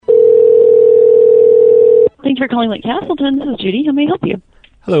for calling Lake Castleton. This is Judy. How may I help you?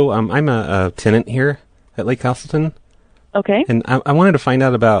 Hello, I'm a tenant here at Lake Castleton. Okay. And I wanted to find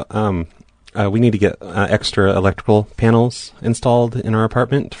out about, we need to get extra electrical panels installed in our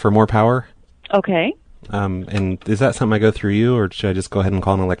apartment for more power. Okay. And is that something I go through you, or should I just go ahead and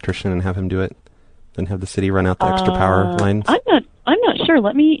call an electrician and have him do it? Then have the city run out the extra power lines? I'm not sure.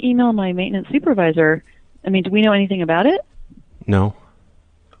 Let me email my maintenance supervisor. I mean, do we know anything about it? No.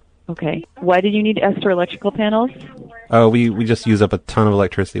 Okay. Why did you need extra electrical panels? Oh, we just use up a ton of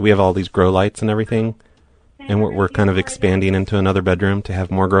electricity. We have all these grow lights and everything, and we're kind of expanding into another bedroom to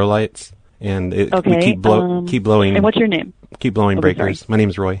have more grow lights. And we keep blowing. And what's your name? Keep blowing breakers. Sorry. My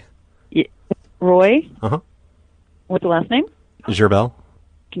name's Roy. Roy? Uh-huh. What's the last name? Gerbel.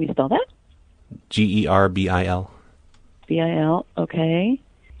 Can you spell that? Gerbil. B-I-L. Okay.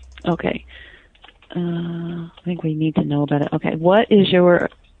 Okay. I think we need to know about it. Okay. What is your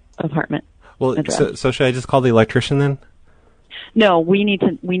apartment address? So should I just call the electrician then? No, we need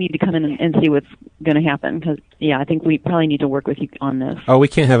to come in and see what's going to happen because I think we probably need to work with you on this. Oh, we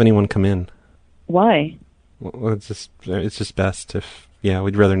can't have anyone come in. Why? Well, it's just best if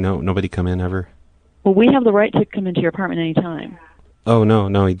we'd rather nobody come in ever. Well, we have the right to come into your apartment anytime. Oh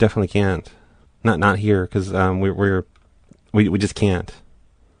no, you definitely can't. Not here because we just can't.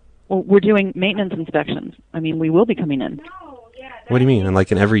 Well, we're doing maintenance inspections. I mean, we will be coming in. What do you mean?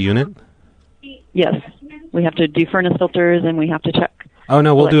 Like in every unit? Yes. We have to do furnace filters and we have to check. Oh,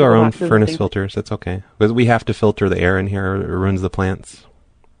 no, we'll do our own furnace filters. That's okay. Because we have to filter the air in here or it ruins the plants.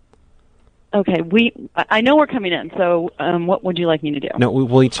 Okay. I know we're coming in, so what would you like me to do? No,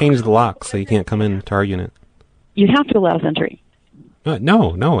 we changed the lock so you can't come into our unit. You have to allow us entry.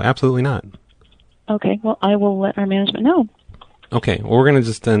 No, absolutely not. Okay. Well, I will let our management know. Okay. Well, we're going to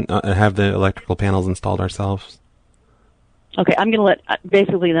just have the electrical panels installed ourselves. Okay, I'm going to let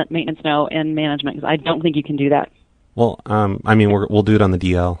maintenance know and management because I don't think you can do that. Well, I mean, we'll do it on the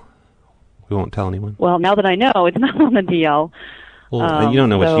DL. We won't tell anyone. Well, now that I know, it's not on the DL. Well, you don't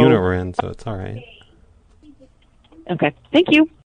know which unit we're in, so it's all right. Okay, thank you.